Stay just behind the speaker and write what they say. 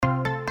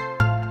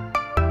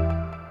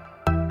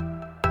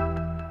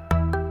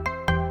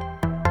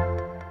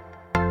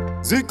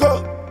Zico.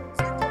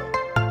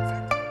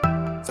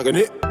 Ça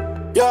connaît.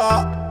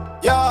 Ya,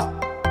 ya,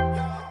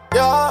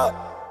 ya.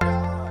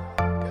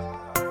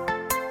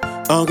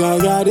 En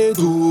regarder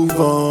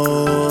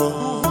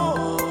devant,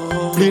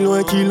 plus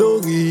loin qu'il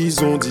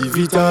l'horizon dit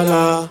vite à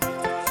là.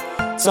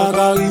 Ça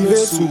va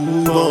arriver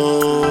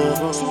souvent.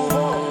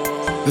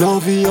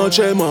 L'envie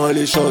entièrement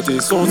les chanter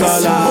son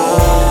talent.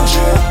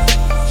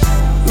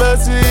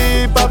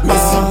 Merci papa.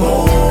 Merci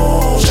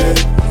bon Dieu.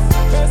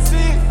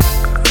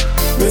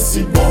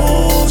 Merci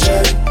bon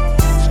Dieu.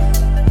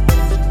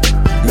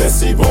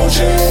 Merci bon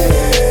Dieu.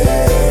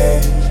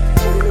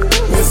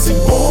 Merci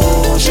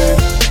bon Dieu.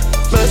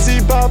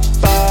 Merci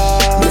papa.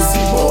 Merci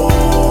bon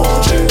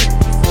Dieu.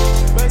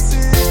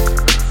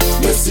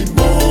 Merci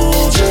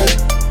bon Dieu.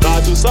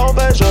 Pas tout ça on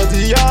fait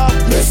gentil.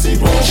 Merci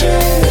bon Dieu.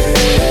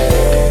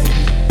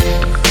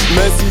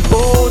 Merci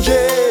bon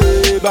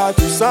Dieu. Bah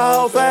tout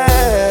ça on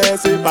fait.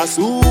 C'est pas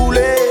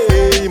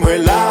saoulé. Moi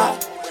là.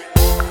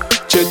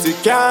 J'étais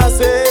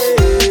cassé.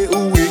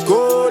 Ou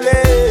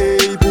collé.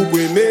 Pour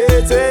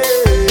mettre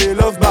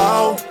love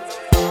bow.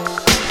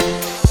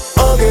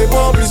 En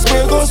prends plus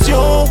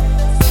précaution.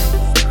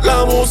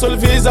 L'amour sur le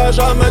visage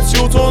à mettre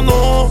sur ton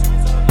nom.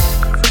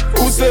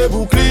 Ou c'est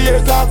bouclier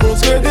qu'a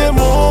contre les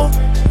démons.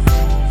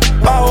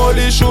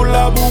 Parole chou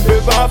la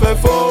boupe pas fait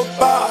faux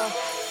pas.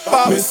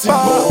 Merci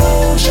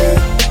bon Dieu.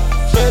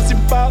 Merci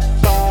papa.